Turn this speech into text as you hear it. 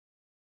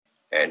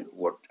And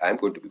what I'm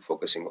going to be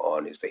focusing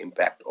on is the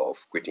impact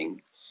of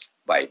quitting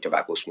by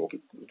tobacco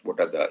smoking. What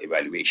are the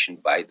evaluation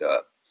by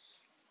the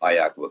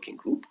IARC working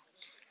group?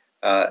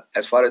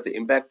 As far as the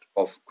impact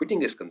of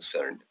quitting is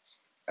concerned,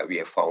 we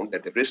have found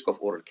that the risk of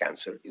oral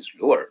cancer is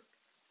lower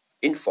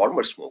in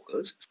former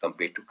smokers as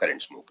compared to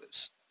current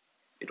smokers.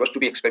 It was to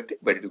be expected,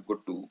 but it is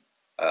good to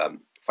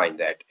find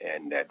that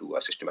and do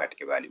a systematic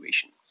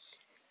evaluation.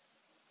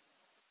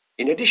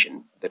 In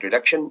addition, the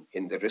reduction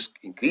in the risk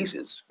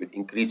increases with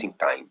increasing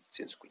time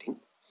since quitting.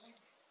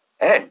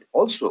 And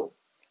also,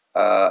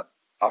 uh,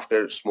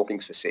 after smoking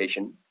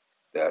cessation,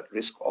 the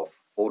risk of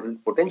oral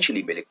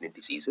potentially malignant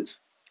diseases,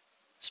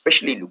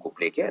 especially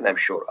leukoplakia, and I'm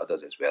sure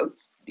others as well,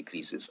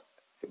 decreases.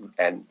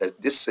 And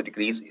this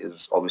decrease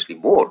is obviously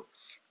more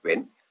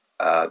when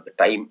the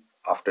time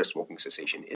after smoking cessation